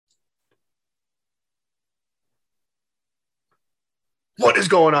What is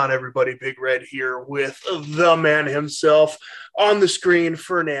going on, everybody? Big Red here with the man himself on the screen,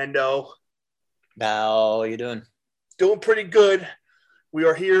 Fernando. How you doing? Doing pretty good. We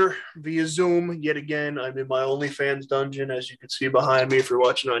are here via Zoom yet again. I'm in my OnlyFans dungeon, as you can see behind me if you're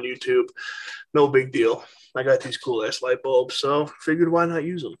watching on YouTube. No big deal. I got these cool-ass light bulbs, so figured why not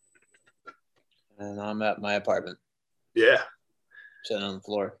use them. And I'm at my apartment. Yeah. Sitting on the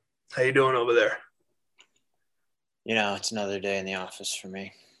floor. How you doing over there? You know, it's another day in the office for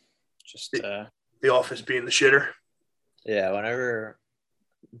me. Just the office being the shitter. Yeah, whenever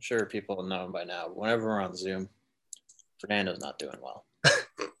I'm sure people know by now, whenever we're on Zoom, Fernando's not doing well.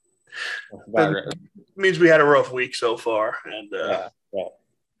 It means we had a rough week so far, and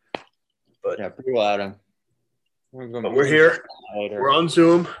pretty loud. But we're here. We're on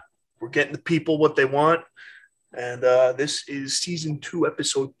Zoom. We're getting the people what they want. And this is season 2,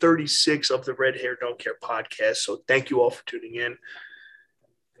 episode 36 of the Red Hair Don't Care podcast. So thank you all for tuning in.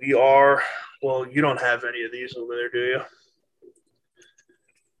 We are, well, you don't have any of these over there, do you?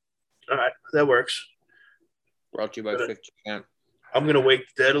 All right, that works. Brought to you by 50%. I'm going to wake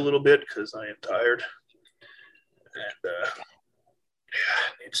the dead a little bit because I am tired. And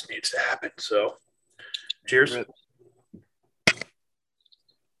it needs to happen. So cheers.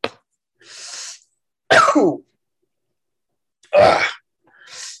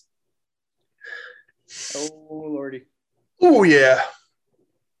 Oh, Lordy. Oh, yeah.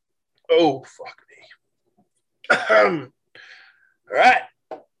 Oh, fuck me. All right.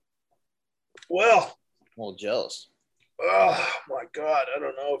 Well. I'm a little jealous. Oh, my God. I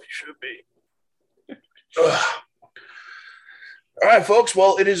don't know if you should be. All right, folks.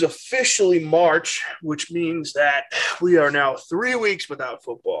 Well, it is officially March, which means that we are now 3 weeks without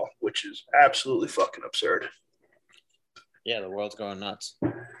football, which is absolutely fucking absurd. Yeah, the world's going nuts.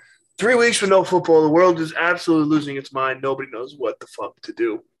 3 weeks with no football. The world is absolutely losing its mind. Nobody knows what the fuck to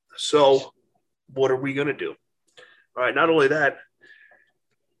do. So what are we going to do? All right, not only that,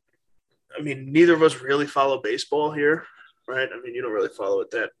 I mean, neither of us really follow baseball here, right? I mean, you don't really follow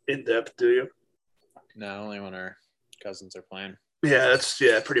it that in-depth, do you? No, only when our cousins are playing. Yeah, that's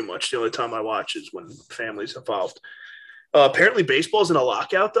pretty much the only time I watch is when family's involved. Apparently baseball's in a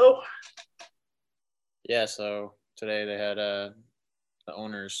lockout, though. Yeah, so today they had the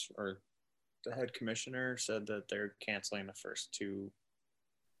owners or the head commissioner said that they're canceling the first two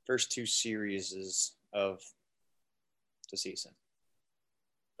series of the season.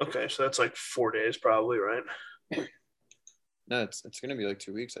 Okay, so that's like 4 days probably, right? No, it's going to be like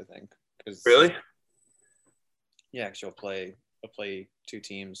 2 weeks, I think. Really? Yeah, because you'll play two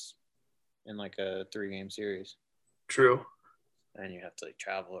teams in like a 3-game series. True. And you have to like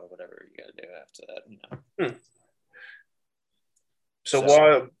travel or whatever you got to do after that, you know. So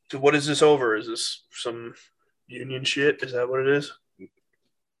what is this over? Is this some union shit? Is that what it is?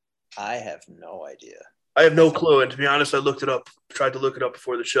 I have no idea. I have no clue. And to be honest, I tried to look it up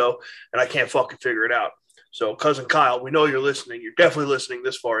before the show, and I can't fucking figure it out. So, cousin Kyle, we know you're listening. You're definitely listening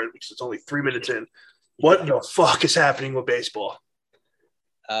this far in because it's only 3 minutes in. What the fuck is happening with baseball?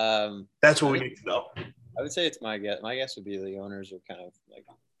 That's what we need to know. I would say it's my guess. My guess would be the owners are kind of like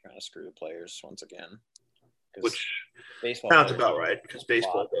trying to screw the players once again. Which baseball sounds about right because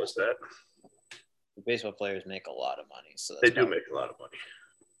baseball does that. The baseball players make a lot of money. So they do make a lot of money.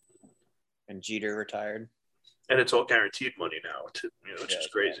 And Jeter retired. And it's all guaranteed money now, which is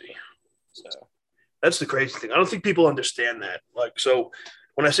crazy. So that's the crazy thing. I don't think people understand that. Like, so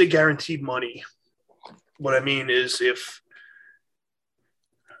when I say guaranteed money, what I mean is if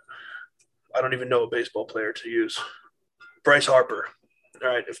I don't even know a baseball player to use. Bryce Harper. All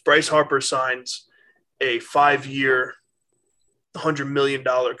right. If Bryce Harper signs a 5-year, $100 million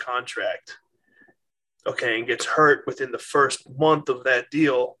contract, okay, and gets hurt within the first month of that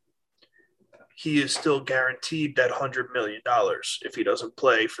deal, he is still guaranteed that $100 million if he doesn't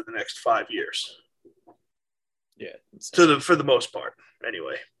play for the next 5 years. Yeah. For the most part,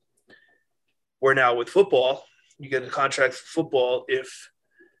 anyway. Where now with football, you get a contract for football if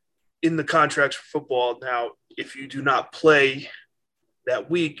in the contracts for football now, if you do not play that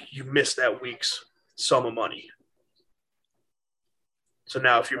week, you miss that week's sum of money. So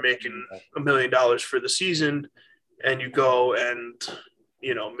now if you're making $1 million for the season and you go and,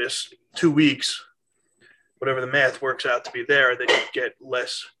 miss 2 weeks, whatever the math works out to be there, then you get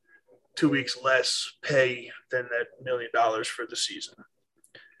 2 weeks less pay than that $1 million for the season.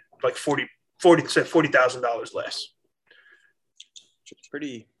 Like $40,000 less. It's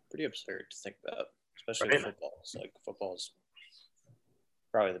pretty absurd to think about, especially in football. It's like football's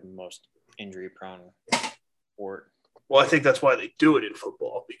probably the most injury-prone sport. Well, I think that's why they do it in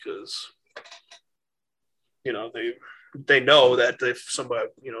football because, they know that if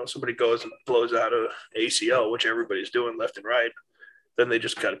somebody goes and blows out a ACL, which everybody's doing left and right, then they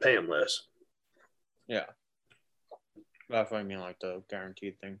just got to pay him less. Yeah. That's what I mean, like the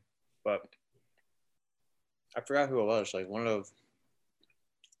guaranteed thing. But I forgot who it was. Like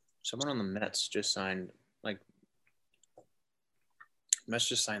someone on the Mets just signed, like, Mets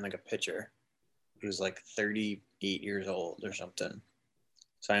just signed like a pitcher who was like 38 years old or something.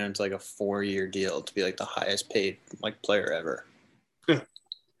 Signed him to like a 4-year deal to be like the highest paid like player ever.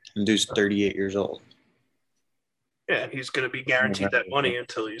 And dude's 38 years old. Yeah, he's going to be guaranteed that money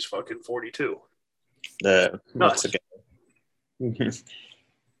until he's fucking 42. What's the guy?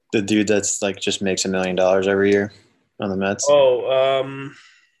 The dude that's like just makes $1 million every year on the Mets. Oh,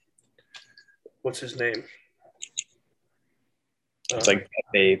 what's his name? It's like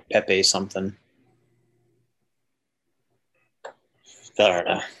Pepe something. I don't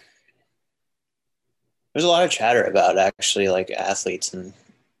know. There's a lot of chatter about actually like athletes and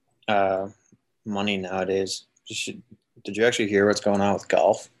money nowadays. Did you actually hear what's going on with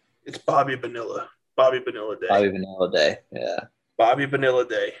golf? It's Bobby Bonilla. Bobby Bonilla Day. Bobby Bonilla Day. Yeah. Bobby Bonilla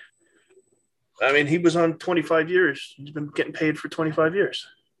Day. I mean, he was on 25 years. He's been getting paid for 25 years.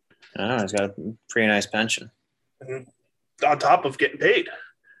 I know. He's got a pretty nice pension. And on top of getting paid.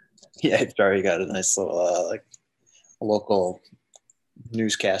 Yeah, he's probably got a nice little like local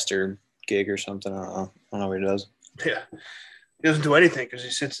newscaster gig or something. I don't know what he does. Yeah. He doesn't do anything because he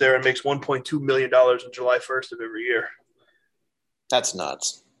sits there and makes $1.2 million on July 1st of every year. That's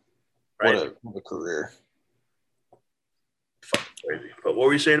nuts. Right? What a career. Fucking crazy. But what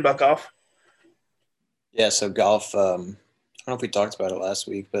were you saying about golf? Yeah, so golf, I don't know if we talked about it last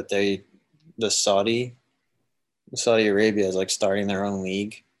week, but Saudi Arabia is like starting their own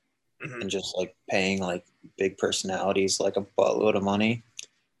league and just like paying like big personalities like a buttload of money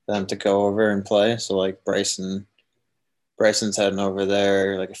for them to go over and play. So like Bryson's heading over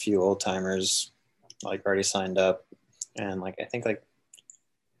there, like a few old timers like already signed up, and like I think like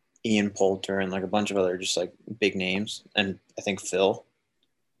Ian Poulter and like a bunch of other just like big names, and I think Phil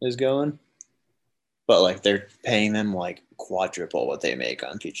is going. But like they're paying them like quadruple what they make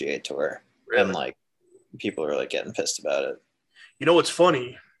on PGA Tour. Really? And like people are like getting pissed about it. You know what's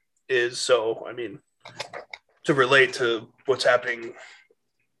funny is, so I mean, to relate to what's happening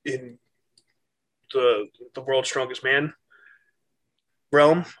in the world's strongest man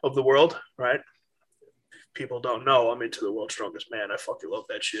realm of the world, right? People don't know I'm into the world's strongest man. I fucking love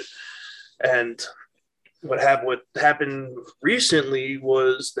that shit. And what happened recently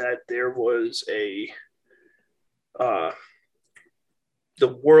was that there was the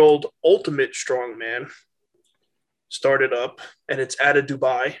world ultimate strongman started up, and it's out of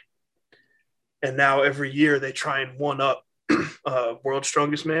Dubai. And now every year they try and one up world's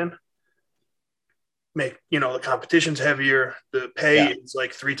strongest man. Make, the competition's heavier. The pay is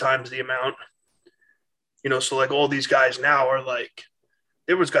like 3 times the amount. So like all these guys now are like,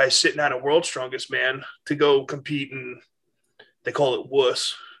 there was guys sitting out of world's strongest man to go compete in, they call it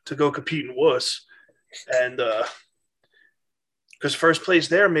wuss, to go compete in wuss. And because first place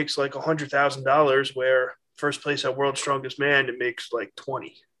there makes like $100,000, where first place at world's strongest man, it makes like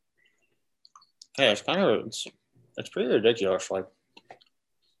 20. Yeah, it's pretty ridiculous. Like,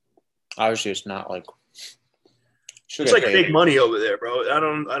 obviously, it's not like it's like fake money over there, bro. I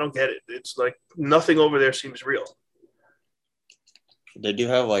don't get it. It's like nothing over there seems real. They do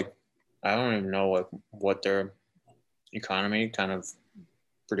have like, I don't even know like what their economy kind of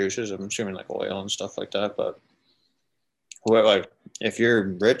produces. I'm assuming like oil and stuff like that. But like if you're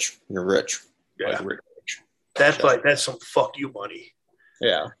rich, you're rich. Yeah, like, rich. That's some fuck you money.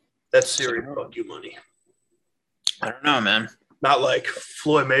 Yeah, that's serious fuck you money. I don't know, man. Not like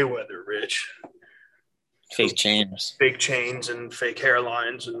Floyd Mayweather rich. Fake chains and fake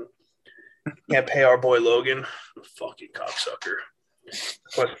hairlines, and can't pay our boy Logan. Fucking cocksucker.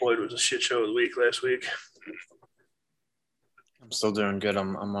 West Floyd was a shit show of the week last week. I'm still doing good.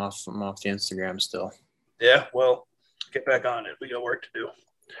 I'm off the Instagram still. Yeah, well, get back on it. We got work to do.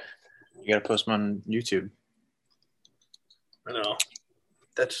 You gotta post them on YouTube. I know.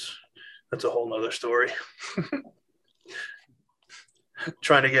 That's a whole nother story.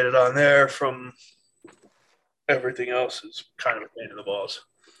 Trying to get it on there from everything else is kind of a pain in the balls.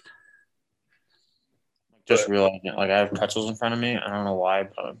 Just realizing, like, I have pretzels in front of me. I don't know why,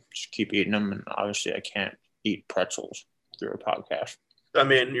 but I just keep eating them, and obviously I can't eat pretzels through a podcast. I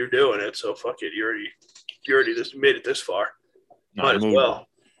mean, you're doing it, so fuck it. You already just made it this far. No, Might as well.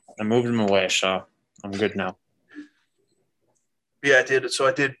 I moved them away, so I'm good now. Yeah, I did. So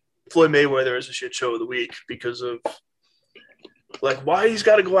I did Floyd Mayweather as a shit show of the week because of, like, why he's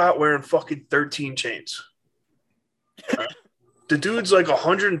got to go out wearing fucking 13 chains. The dude's like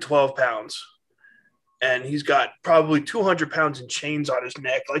 112 pounds, and he's got probably 200 pounds in chains on his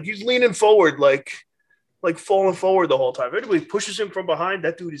neck. Like he's leaning forward, like falling forward the whole time. Anybody pushes him from behind,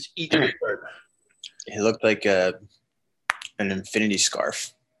 that dude is eating it. He looked like an infinity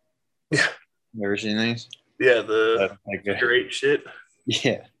scarf. Yeah. You ever seen these? Yeah, the great shit.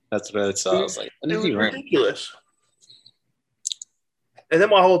 Yeah, that's what I saw. I was like, it was ridiculous. And then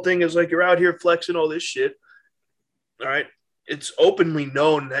my whole thing is like, you're out here flexing all this shit. All right. It's openly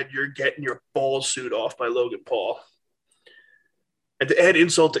known that you're getting your ball suit off by Logan Paul. And to add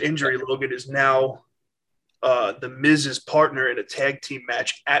insult to injury, Logan is now the Miz's partner in a tag team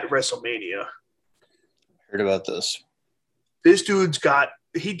match at WrestleMania. Heard about this. This dude's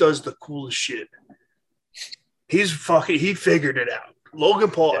he does the coolest shit. He figured it out.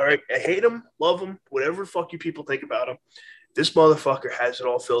 Logan Paul, all right, I hate him, love him, whatever fuck you people think about him. This motherfucker has it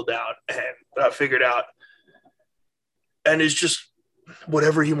all filled out and figured out. And is just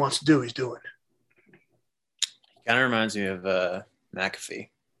whatever he wants to do, he's doing. Kind of reminds me of McAfee.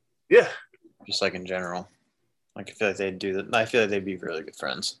 Yeah. Just like in general. Like I feel like they'd do that. I feel like they'd be really good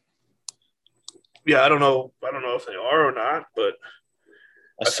friends. Yeah, I don't know if they are or not, but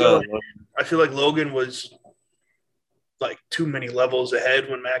I feel like Logan was like too many levels ahead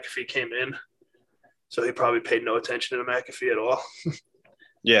when McAfee came in. So he probably paid no attention to McAfee at all.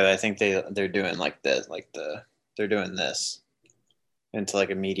 Yeah, I think they're doing like this, they're doing this into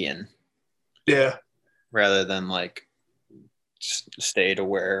like a median. Yeah. Rather than like stay to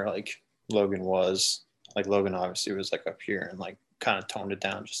where like Logan was. Like Logan obviously was like up here and like kind of toned it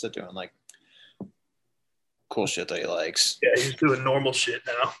down just to doing like cool shit that he likes. Yeah, he's doing normal shit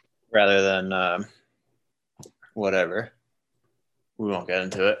now. Rather than whatever. We won't get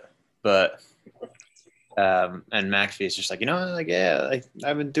into it. But and McAfee is just like, like, yeah, like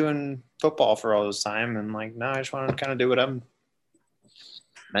I've been doing football for all this time and like now I just want to kind of do what I'm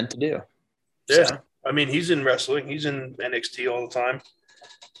meant to do. Yeah. So, I mean, he's in wrestling. He's in NXT all the time.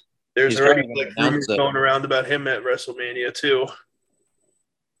 There's already like rumors going around about him at WrestleMania too.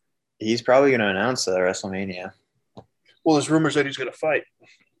 He's probably going to announce that at WrestleMania. Well, there's rumors that he's going to fight.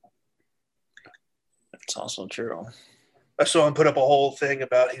 That's also true. I saw him put up a whole thing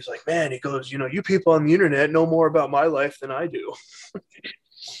about, he's like, man, he goes, you people on the internet know more about my life than I do.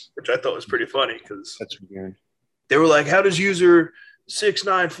 Which I thought was pretty funny because that's weird. They were like, how does user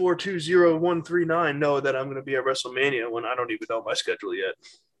 694200139 know that I'm going to be at WrestleMania when I don't even know my schedule yet?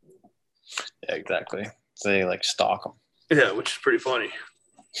 Yeah, exactly. So they like stalk him. Yeah, which is pretty funny.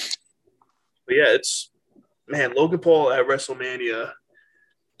 But yeah, Logan Paul at WrestleMania.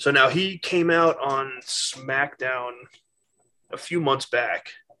 So now he came out on SmackDown a few months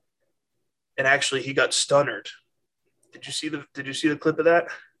back, and actually he got stunnered. Did you see the clip of that?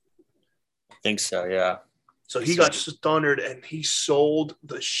 I think so, yeah. So he got stunnered and he sold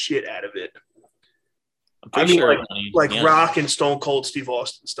the shit out of it. I mean, sure like Rock and Stone Cold Steve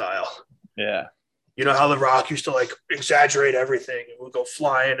Austin style. Yeah. You know how The Rock used to like exaggerate everything and would go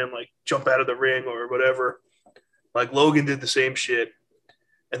flying and like jump out of the ring or whatever. Like Logan did the same shit.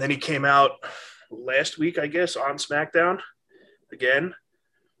 And then he came out last week, I guess, on SmackDown again.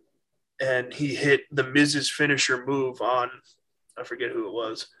 And he hit the Miz's finisher move on, I forget who it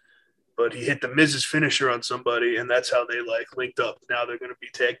was, but he hit the Miz's finisher on somebody, and that's how they like linked up. Now they're going to be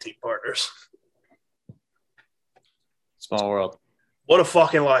tag team partners. Small world. What a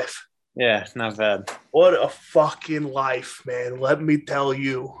fucking life. Yeah, not bad. What a fucking life, man. Let me tell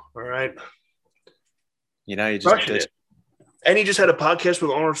you. All right. You just did. And he just had a podcast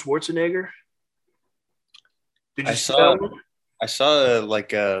with Arnold Schwarzenegger. Did you see that one? I saw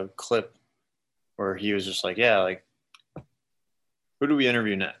like a clip where he was just like, yeah, like, who do we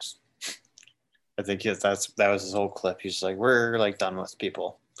interview next? I think that was his whole clip. He's like, we're like done with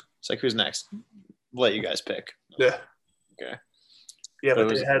people. It's like, who's next? Let you guys pick. Yeah. Okay. Yeah, but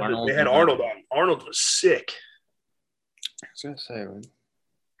they had Arnold on. Arnold was sick. I was gonna say.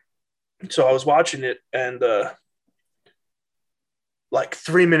 So I was watching it, and like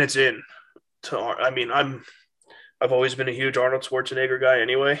 3 minutes in, I've always been a huge Arnold Schwarzenegger guy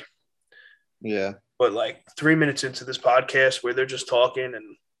anyway. Yeah. But like 3 minutes into this podcast where they're just talking,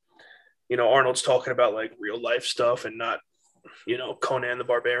 and Arnold's talking about like real life stuff and not, Conan the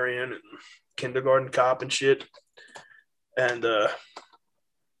Barbarian and Kindergarten Cop and shit. And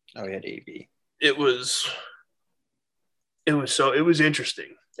we had AV. It was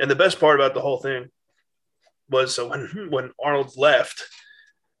interesting. And the best part about the whole thing was, so when Arnold left,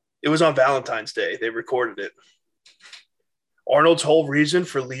 it was on Valentine's Day. They recorded it. Arnold's whole reason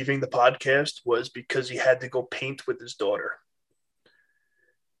for leaving the podcast was because he had to go paint with his daughter.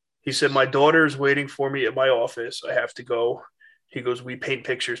 He said, my daughter is waiting for me at my office. I have to go. He goes, we paint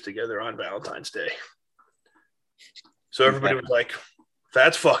pictures together on Valentine's Day. So everybody was like,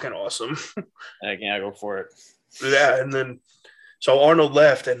 that's fucking awesome. I can't go for it. Yeah. And then, so Arnold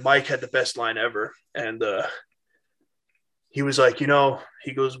left and Mike had the best line ever. And he was like,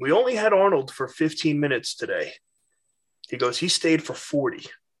 he goes, we only had Arnold for 15 minutes today. He goes, he stayed for 40.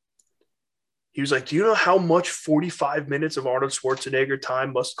 He was like, do you know how much 45 minutes of Arnold Schwarzenegger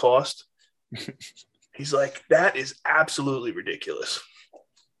time must cost? He's like, that is absolutely ridiculous.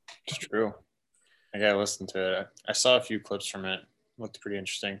 It's true. I got to listen to it. I saw a few clips from it. Looked pretty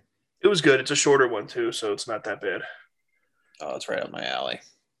interesting. It was good. It's a shorter one, too, so it's not that bad. Oh, it's right up my alley.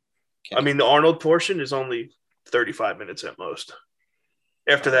 I mean, the Arnold portion is only 35 minutes at most.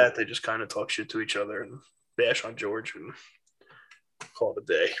 After that, they just kind of talk shit to each other and bash on George and call it a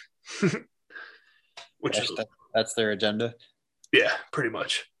day. That's their agenda? Yeah, pretty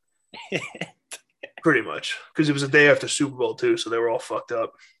much. Pretty much. Because it was the day after Super Bowl, too, so they were all fucked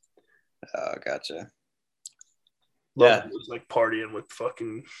up. Oh, gotcha. Love was like partying with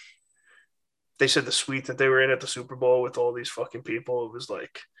fucking. They said the suite that they were in at the Super Bowl with all these fucking people. It was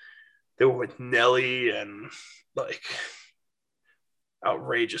like they were with Nelly and like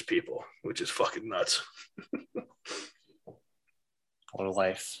outrageous people, which is fucking nuts. What a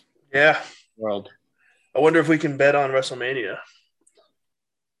life. Yeah. World. I wonder if we can bet on WrestleMania.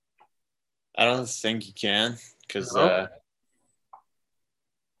 I don't think you can because,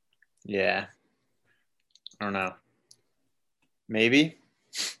 yeah. I don't know. Maybe.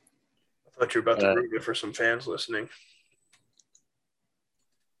 I thought you were about to ruin it for some fans listening.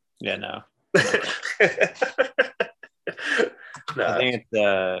 Yeah, no. Nah. I think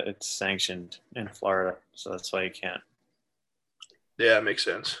it's sanctioned in Florida, so that's why you can't. Yeah, it makes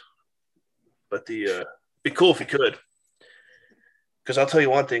sense. But be cool if you could. Because I'll tell you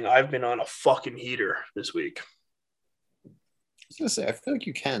one thing, I've been on a fucking heater this week. I was gonna say, I feel like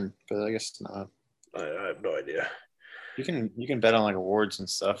you can, but I guess not. I have no idea. You can bet on like awards and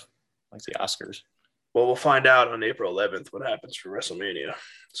stuff, like the Oscars. Well, we'll find out on April 11th what happens for WrestleMania.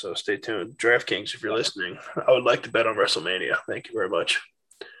 So stay tuned. DraftKings, if you're listening, I would like to bet on WrestleMania. Thank you very much.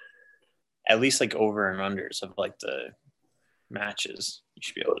 At least like over and unders of like the matches you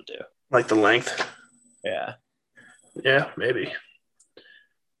should be able to do. Like the length? Yeah. Yeah, maybe.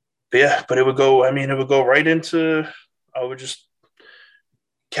 But yeah, but it would go right into, I would just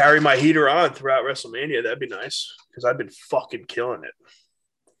carry my heater on throughout WrestleMania. That'd be nice because I've been fucking killing it.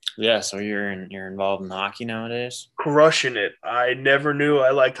 Yeah, so you're involved in hockey nowadays? Crushing it. I never knew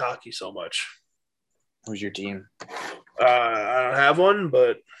I liked hockey so much. Who's your team? I don't have one,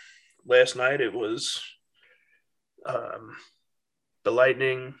 but last night it was the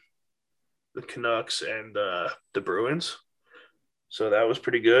Lightning, the Canucks, and the Bruins. So that was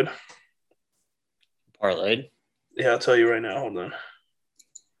pretty good. Parlayed? Yeah, I'll tell you right now. Hold on.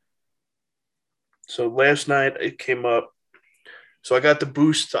 So last night it came up. So I got the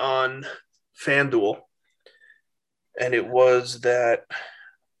boost on FanDuel, and it was that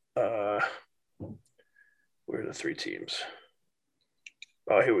where are the three teams?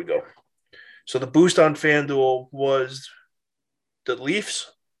 Oh, here we go. So the boost on FanDuel was the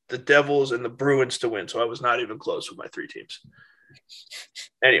Leafs, the Devils, and the Bruins to win. So I was not even close with my three teams.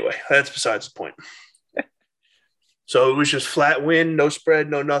 Anyway, that's besides the point. So it was just flat win, no spread,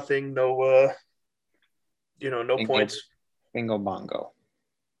 no nothing, no points. Bingo bongo.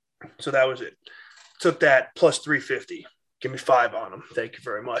 So that was it. Took that plus 350. Give me 5 on them. Thank you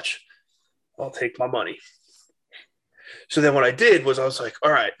very much. I'll take my money. So then what I did was I was like,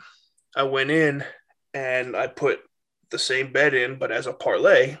 all right. I went in and I put the same bet in, but as a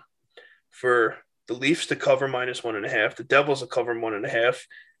parlay for the Leafs to cover -1.5, the Devils to cover 1.5,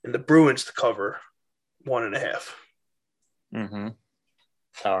 and the Bruins to cover 1.5. Mm-hmm.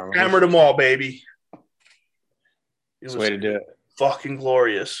 Hammered them all, baby. It was way to do it. Fucking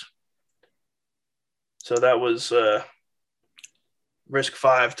glorious. So that was risk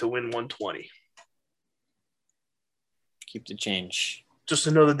 5 to win 120. Keep the change. Just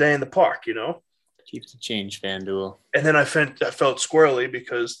another day in the park, you know? Keep the change, FanDuel. And then I felt squirrely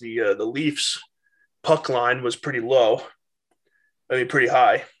because the Leafs puck line was pretty low. I mean, pretty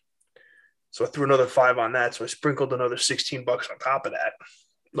high. So I threw another 5 on that. So I sprinkled another $16 on top of that.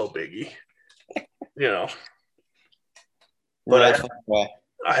 No biggie. You know. But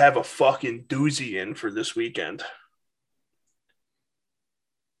I have a fucking doozy in for this weekend.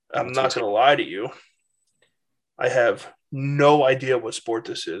 I'm not going to lie to you. I have no idea what sport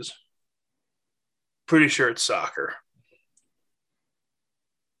this is. Pretty sure it's soccer.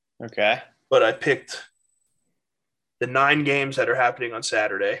 Okay. But I picked the 9 games that are happening on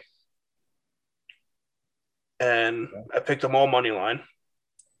Saturday. and I picked them all money line.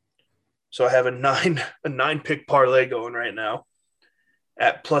 So I have a nine pick parlay going right now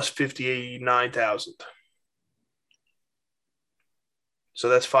at plus 59,000. So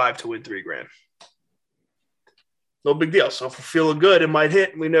that's 5 to win $3,000. No big deal. So if we're feeling good, it might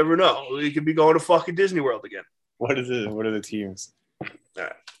hit. We never know. We could be going to fucking Disney World again. What are the teams? All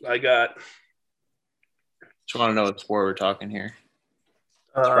right. I got. Just want to know what sport we're talking here.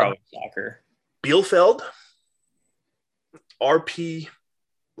 It's probably soccer. Bielefeld, RP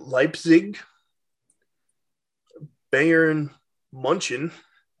Leipzig, Bayern Munchen,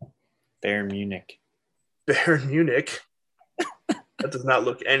 Bayern Munich. That does not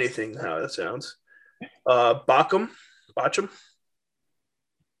look anything how that sounds. Bochum. Bochum,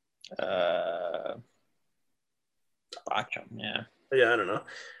 yeah. Yeah, I don't know.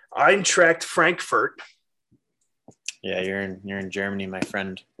 Eintracht Frankfurt. Yeah, you're in Germany, my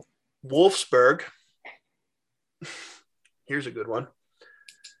friend. Wolfsburg. Here's a good one.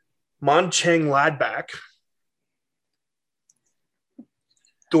 Mönchengladbach.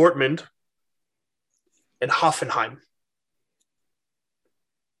 Dortmund. And Hoffenheim.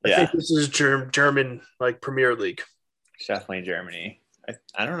 I think this is German like Premier League. It's definitely Germany.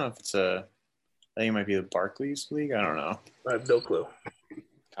 I don't know if it's I think it might be the Barclays League. I don't know. I have no clue.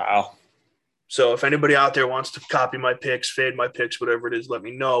 Wow. So if anybody out there wants to copy my picks, fade my picks, whatever it is, let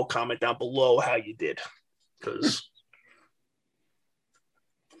me know. Comment down below how you did, because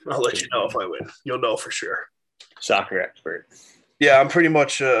I'll let you know if I win. You'll know for sure. Soccer expert. Yeah, I'm pretty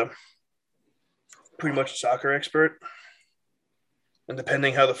much a soccer expert. And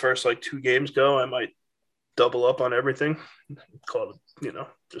depending how the first like 2 games go, I might double up on everything. Call it,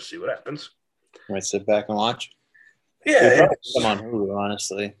 just see what happens. You might sit back and watch. Yeah, I'm on Hulu,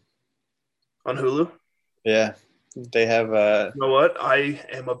 honestly. On Hulu? Yeah. They have You know what? I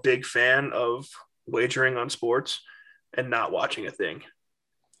am a big fan of wagering on sports and not watching a thing.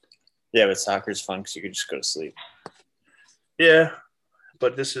 Yeah, but soccer's fun because you can just go to sleep. Yeah,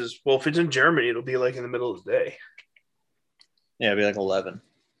 but this is, well, if it's in Germany, it'll be like in the middle of the day. Yeah, it'll be like 11.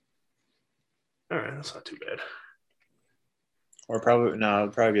 All right, that's not too bad. Or it'll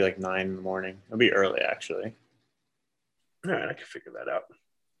probably be like 9 in the morning. It'll be early, actually. All right, I can figure that out.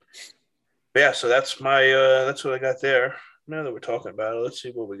 But yeah, so that's that's what I got there. Now that we're talking about it, let's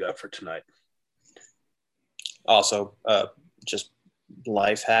see what we got for tonight. Also, just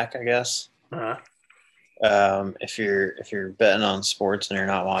life hack, I guess. Uh-huh. If you're betting on sports and you're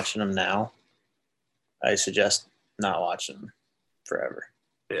not watching them now, I suggest not watching them forever.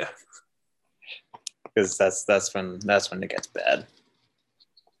 Yeah, because that's when it gets bad.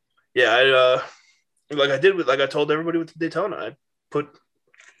 Yeah, I told everybody with the Daytona, I put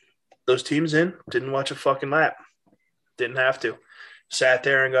those teams in, didn't watch a fucking lap, didn't have to, sat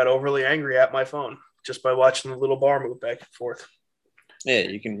there and got overly angry at my phone just by watching the little bar move back and forth. Yeah,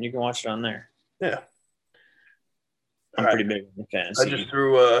 you can watch it on there. Yeah. I'm pretty big on fantasy.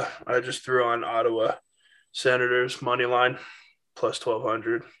 I just threw on Ottawa Senators money line plus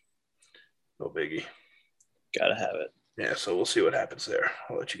 1,200. No biggie. Gotta have it. Yeah, so we'll see what happens there.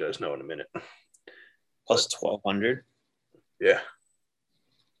 I'll let you guys know in a minute. Plus 1,200. Yeah.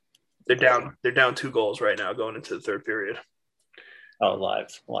 They're down 2 goals right now going into the third period. Oh,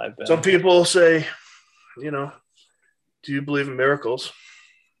 live. Bet. Some people say, do you believe in miracles?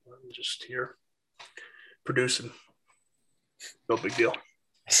 I'm just here producing. No big deal.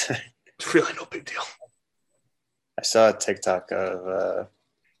 It's really no big deal. I saw a TikTok of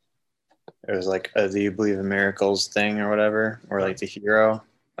it was like a "Do you believe in miracles" thing or whatever, or like the hero.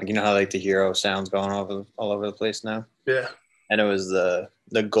 Like, how like the hero sounds going all over the place now. Yeah. And it was the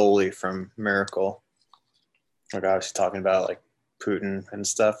goalie from Miracle. Like, obviously talking about like Putin and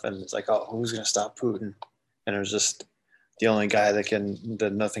stuff, and it's like, oh, who's gonna stop Putin? And it was just the only guy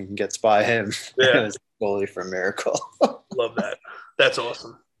that nothing gets by him. Yeah. It was the goalie from Miracle. Love that. That's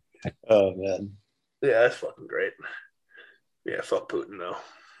awesome. Oh man. Yeah, that's fucking great. Yeah, fuck Putin though.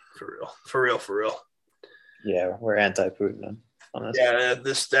 For real. Yeah, we're anti-Putin on this. Yeah,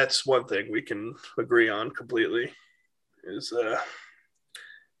 that's one thing we can agree on completely. Is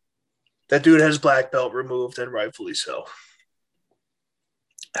that dude has black belt removed, and rightfully so.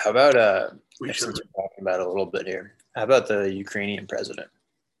 How about since we're talking about it a little bit here, how about the Ukrainian president?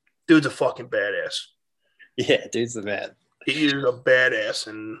 Dude's a fucking badass. Yeah, dude's the man. He is a badass,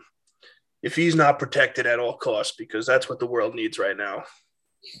 and if he's not protected at all costs, because that's what the world needs right now,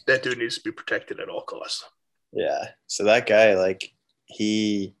 that dude needs to be protected at all costs. Yeah. So that guy, like,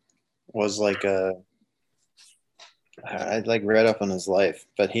 he was like I like read up on his life,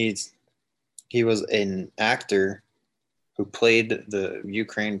 but he was an actor who played the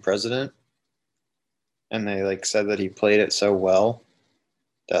Ukraine president and they like said that he played it so well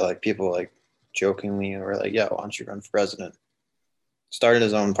that like people like jokingly were like, "Yo, why don't you run for president?" Started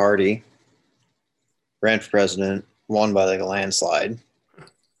his own party, ran for president, won by like a landslide.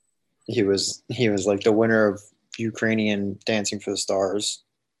 He was like the winner of Ukrainian Dancing for the Stars.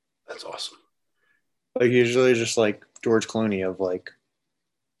 That's awesome. Like usually just like George Clooney of like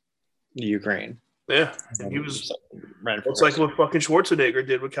the Ukraine. Yeah, and he was. Ran for It's like president. what fucking Schwarzenegger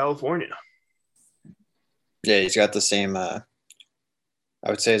did with California. Yeah, he's got the same. I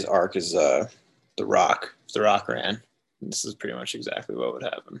would say his arc is The Rock. If The Rock ran, this is pretty much exactly what would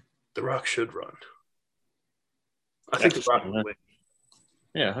happen. The Rock should run. I think The Rock would win.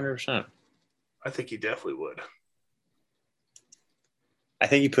 Yeah, 100%. I think he definitely would. I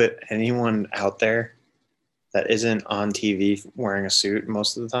think you put anyone out there that isn't on TV wearing a suit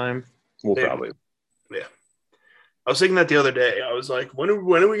most of the time will probably. Yeah. I was thinking that the other day. I was like, when are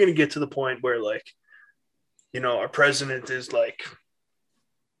we going to get to the point where, like, you know, our president is like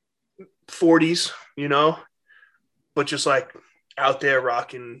 40s, you know, but just like out there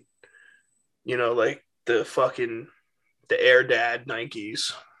rocking, you know, like the Air Dad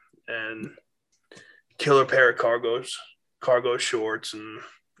Nikes and killer pair of cargo shorts, and,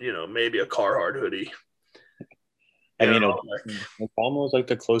 you know, maybe a Carhartt hoodie. I mean, Obama was like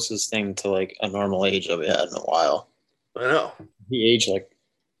the closest thing to like a normal age that we had in a while. I know. He aged like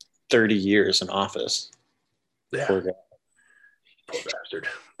 30 years in office. Yeah. Poor bastard.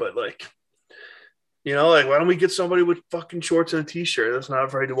 But like, you know, like, why don't we get somebody with fucking shorts and a t-shirt that's not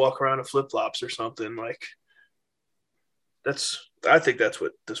afraid to walk around in flip-flops or something? Like, I think that's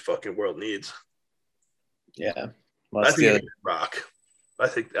what this fucking world needs. Yeah. Well, I think Rock. I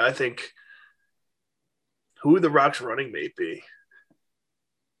think who the Rock's running mate be.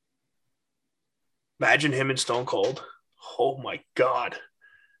 Imagine him and Stone Cold. Oh my God.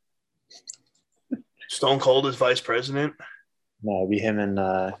 Stone Cold is vice president. No, it'd be him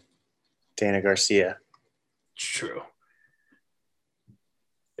and Dana Garcia. It's true.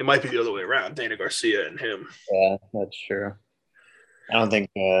 It might be the other way around, Dana Garcia and him. Yeah, that's true. I don't think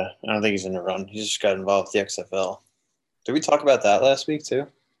he's in the run. He just got involved with the XFL. Did we talk about that last week too?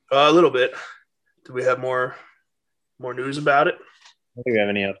 A little bit. Do we have more news about it? I don't think we have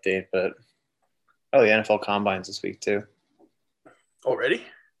any update, but the NFL Combines this week too. Already?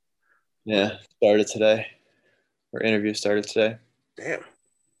 Yeah, started today. Our interview started today. Damn.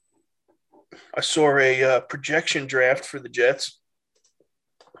 I saw a projection draft for the Jets.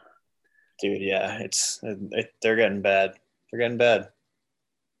 Dude, yeah, they're getting bad. They're getting bad.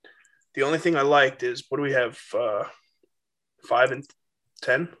 The only thing I liked is, what do we have? 5 and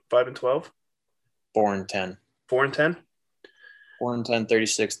 10, 5 and 12, 4 and 10, 4 and 10, 4 and 10,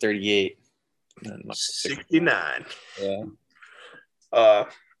 36, 38, 69. Yeah.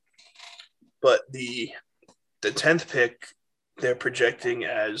 But the 10th pick, they're projecting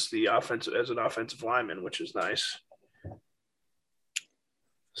as an offensive lineman, which is nice.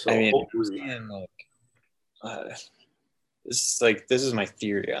 So I mean, hopefully, this is my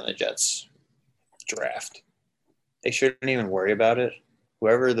theory on the Jets draft. They shouldn't even worry about it.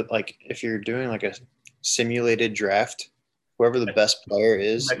 Whoever if you're doing like a simulated draft, whoever the best player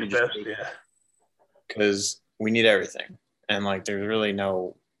is, because we need everything, and like there's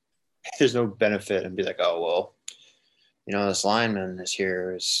no benefit and be like, oh well, you know, this lineman this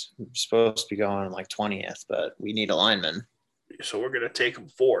year is supposed to be going like 20th, but we need a lineman, so we're gonna take him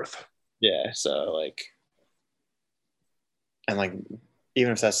 4th. Yeah, so like, and like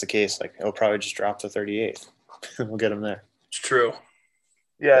even if that's the case, like he'll probably just drop to 38th. We'll get him there. It's true.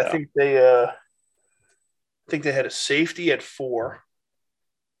 Yeah, I think they had a safety at 4.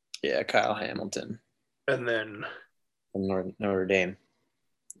 Yeah, Kyle Hamilton. And then from Notre Dame.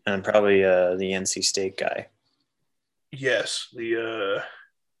 And probably the NC State guy. Yes, the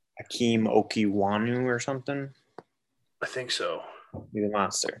Hakeem Okiwanu or something. I think so. He's a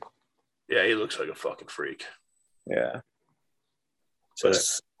monster. Yeah, he looks like a fucking freak. Yeah. So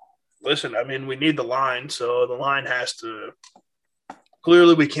listen, I mean, we need the line, so the line has to.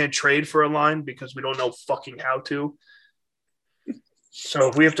 Clearly, we can't trade for a line because we don't know fucking how to. So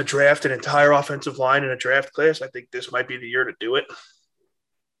if we have to draft an entire offensive line in a draft class, I think this might be the year to do it.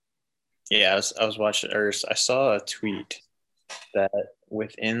 Yeah, I was watching, or I saw a tweet that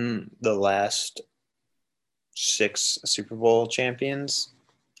within the last 6 Super Bowl champions,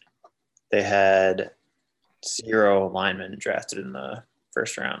 they had 0 linemen drafted in the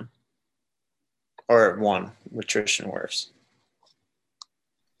first round, or 1 with Tristan Wirfs.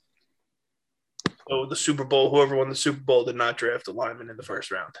 So the Super Bowl, whoever won the Super Bowl did not draft a lineman in the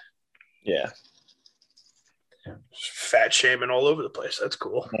first round. Yeah. Fat shaming all over the place. That's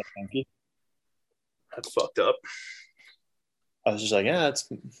cool. No, thank you. That's fucked up. I was just like, yeah, it's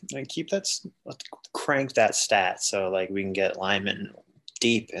like let's crank that stat so like we can get linemen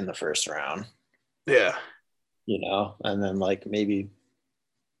deep in the first round, Yeah. and then like maybe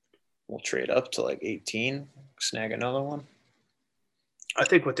we'll trade up to like 18, snag another one. I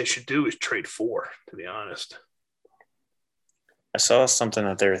think what they should do is trade 4, to be honest. I saw something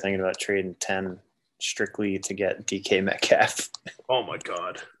that they were thinking about trading 10 strictly to get DK Metcalf. Oh my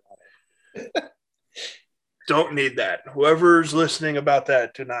God. Don't need that. Whoever's listening about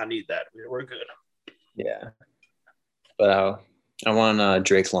that, do not need that. We're good. Yeah. But I want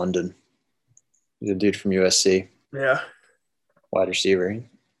Drake London. He's a dude from USC. Yeah. Wide receiver.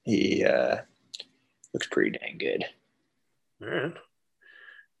 He looks pretty dang good. Man.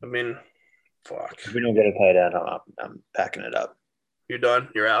 I mean, fuck. If we don't get a tight end, I'm packing it up. You're done?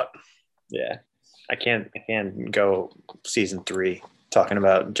 You're out? Yeah. I can't go season 3 talking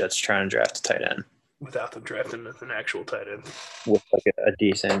about Jets trying to draft a tight end. Without them drafting an actual tight end. With like a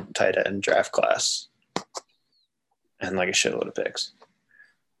decent tight end draft class. And like a shitload of picks.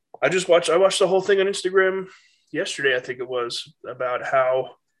 I watched the whole thing on Instagram yesterday, I think it was, about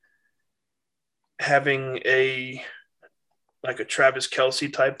how having a Travis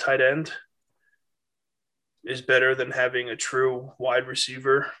Kelce type tight end is better than having a true wide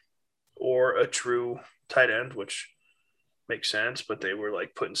receiver or a true tight end, which makes sense, but they were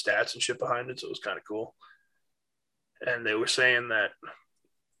like putting stats and shit behind it, so it was kind of cool. And they were saying that,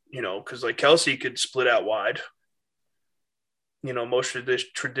 because like Kelce could split out wide. Most of the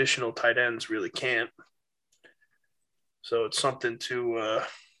traditional tight ends really can't. So it's something to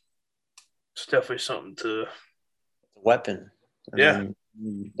it's definitely something to weapon. And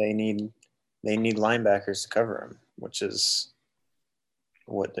they need linebackers to cover him, which is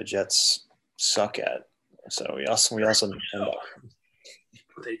what the Jets suck at. So we also need linebackers.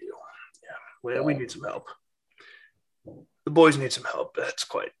 They do. Yeah. We need some help. The boys need some help. That's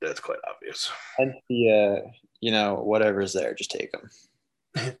quite obvious. And the whatever's there, just take them.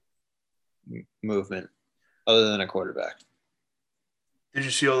 Movement, other than a quarterback. Did you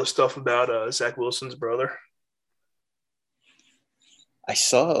see all the stuff about Zach Wilson's brother? I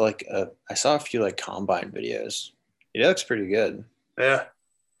saw a few like combine videos. He looks pretty good. Yeah.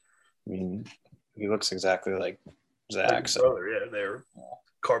 I mean, he looks exactly like Zach. Like his brother, yeah, they're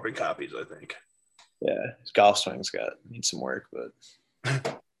carbon copies, I think. Yeah, his golf swing's needs some work,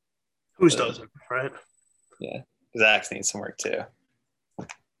 but whose doesn't, right? Yeah, Zach needs some work too.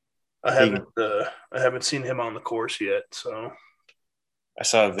 I haven't seen him on the course yet, so. I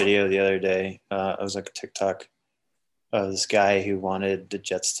saw a video the other day. It was like a TikTok of this guy who wanted the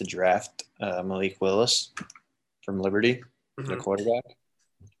Jets to draft Malik Willis from Liberty, the quarterback,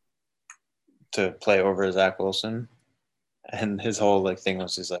 to play over Zach Wilson. And his whole like thing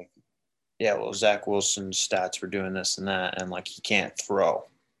was he's like, yeah, well, Zach Wilson's stats were doing this and that, and like he can't throw.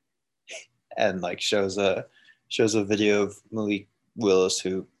 And like shows a video of Malik Willis,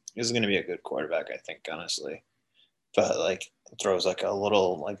 who is going to be a good quarterback, I think, honestly. But like throws like a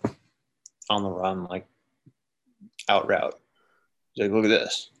little like on the run, like out route. He's like, look at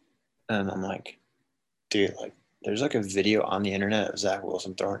this. And I'm like, dude, like there's like a video on the internet of Zach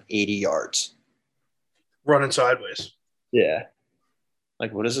Wilson throwing 80 yards. Running sideways. Yeah.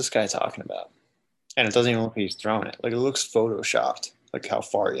 Like, what is this guy talking about? And it doesn't even look like he's throwing it. Like, it looks photoshopped, like how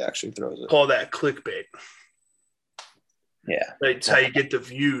far he actually throws it. Call that clickbait. Yeah. That's how you get the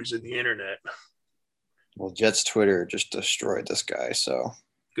views in the internet. Well, Jets Twitter just destroyed this guy, so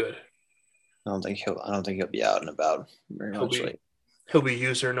good. I don't think he'll be out and about very much. He'll be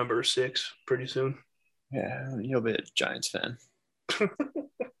user number 6 pretty soon. Yeah, he'll be a Giants fan.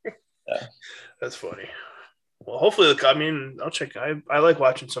 Yeah. That's funny. Well, hopefully, I'll check. I like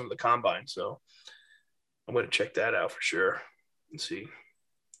watching some of the combine, so I'm going to check that out for sure and see.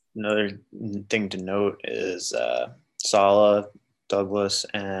 Another thing to note is Saleh, Douglas,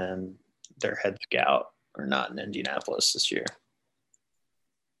 and their head scout are not in Indianapolis this year.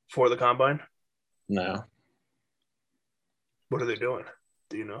 For the combine? No. What are they doing?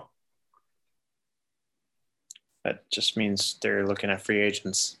 Do you know? That just means they're looking at free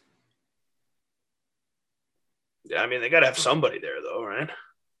agents. Yeah, I mean, they got to have somebody there, though, right?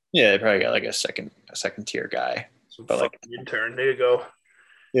 Yeah, they probably got like a second tier guy. But like intern, there you go.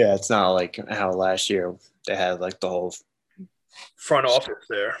 Yeah, it's not like how last year they had like the whole front office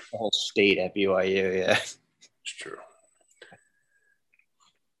there, the whole state at BYU. Yeah, it's true.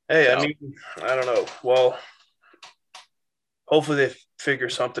 Hey, I mean, I don't know. Well, hopefully they figure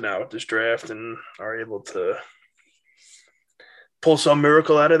something out with this draft and are able to pull some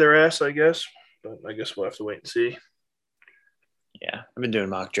miracle out of their ass, I guess. But I guess we'll have to wait and see. Yeah, I've been doing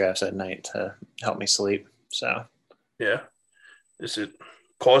mock drafts at night to help me sleep. So Yeah. Is it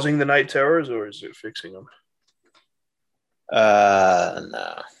causing the night terrors or is it fixing them?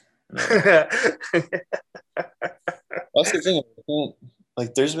 no. That's the thing.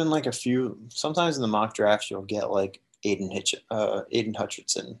 Like, there's been like a few. Sometimes in the mock drafts, you'll get like Aiden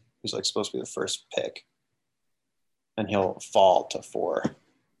Hutchinson, who's like supposed to be the first pick, and he'll fall to 4.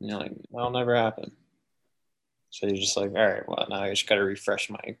 And you're like, that'll never happen. So you're just like, all right, well, now I just got to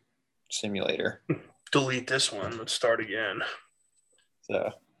refresh my simulator. Delete this one. Let's start again.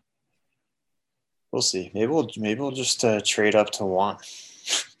 So we'll see. Maybe we'll just trade up to 1.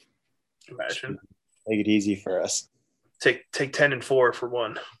 Imagine. Make it easy for us. Take 10 and 4 for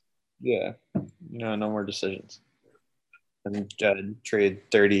 1. Yeah. No more decisions. And trade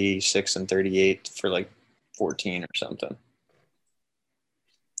 36 and 38 for like 14 or something.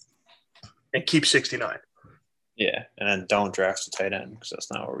 And keep 69. Yeah, and then don't draft the tight end because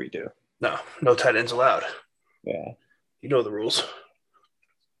that's not what we do. No tight ends allowed. Yeah. You know the rules.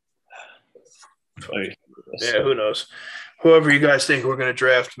 Wait. Yeah, who knows? Whoever you guys think we're going to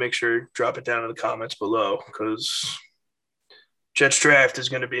draft, make sure you drop it down in the comments below because Jets draft is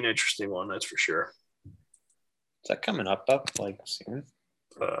going to be an interesting one, that's for sure. Is that coming up like soon?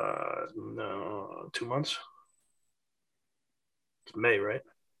 No, 2 months. It's May, right?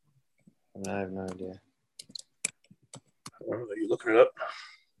 I have no idea. Are you looking it up?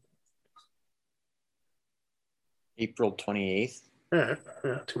 April 28th. Yeah,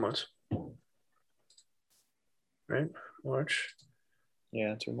 2 months. Right? March.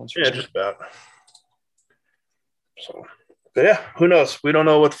 Yeah, 2 months. Yeah, just about. So, but yeah, who knows? We don't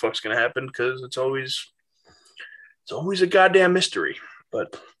know what the fuck's gonna happen because it's always a goddamn mystery.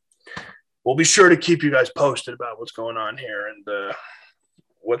 But we'll be sure to keep you guys posted about what's going on here and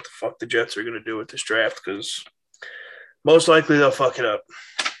what the fuck the Jets are gonna do with this draft because most likely they'll fuck it up,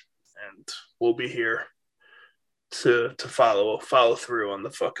 and we'll be here to follow through on the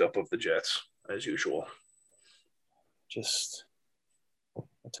fuck up of the Jets as usual. Just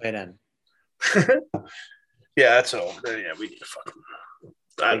a tight end. Yeah, that's all. Yeah, we need to fucking.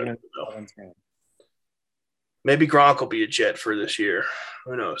 I don't know. Maybe Gronk will be a Jet for this year.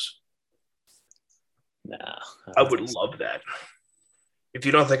 Who knows? Nah. I would love that. If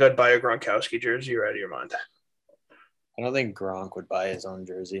you don't think I'd buy a Gronkowski jersey, you're out of your mind. I don't think Gronk would buy his own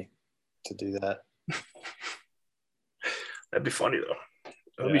jersey to do that. That'd be funny, though.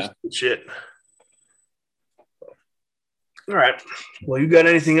 That'd be shit. All right. Well, you got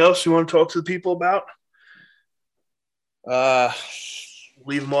anything else you want to talk to the people about?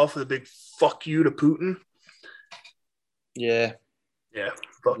 Leave them off with a big fuck you to Putin. Yeah. Yeah.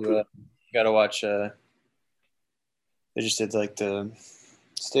 Fuck Putin. Got to watch. They just did like the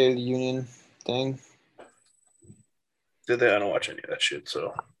State of the Union thing. Did they? I don't watch any of that shit.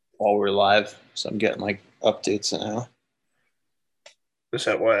 So while we're live, so I'm getting like updates now. Is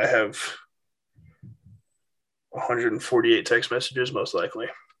that why I have 148 text messages? Most likely.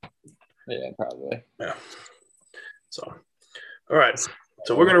 Yeah, probably. Yeah. So, all right.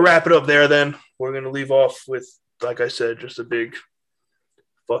 So we're gonna wrap it up there. Then we're gonna leave off with, like I said, just a big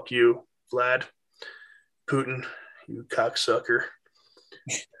fuck you, Vlad, Putin, you cocksucker,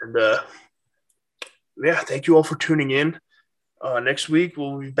 and yeah, thank you all for tuning in. Next week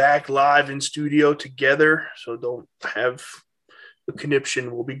we'll be back live in studio together, so don't have the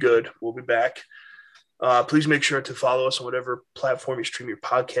conniption. We'll be good. We'll be back. Please make sure to follow us on whatever platform you stream your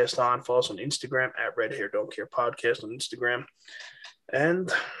podcast on. Follow us on Instagram at Red Hair Don't Care Podcast on Instagram.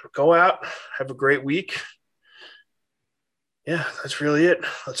 And go out. Have a great week. Yeah, that's really it.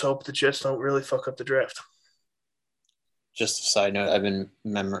 Let's hope the Jets don't really fuck up the draft. Just a side note, I've been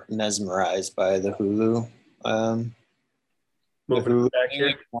mesmerized by the Hulu. Moving back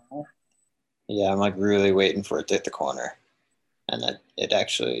here. Yeah, I'm like really waiting for it to hit the corner. And that it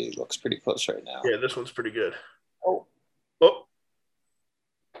actually looks pretty close right now. Yeah, this one's pretty good. Oh.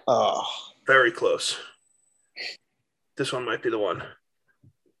 Very close. This one might be the one.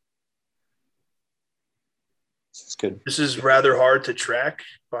 This is good. This is rather hard to track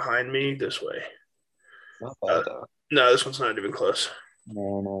behind me this way. Not bad, though. No, this one's not even close. No.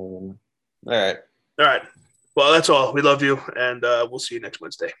 All right. Well, that's all. We love you, and we'll see you next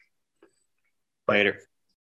Wednesday. Later.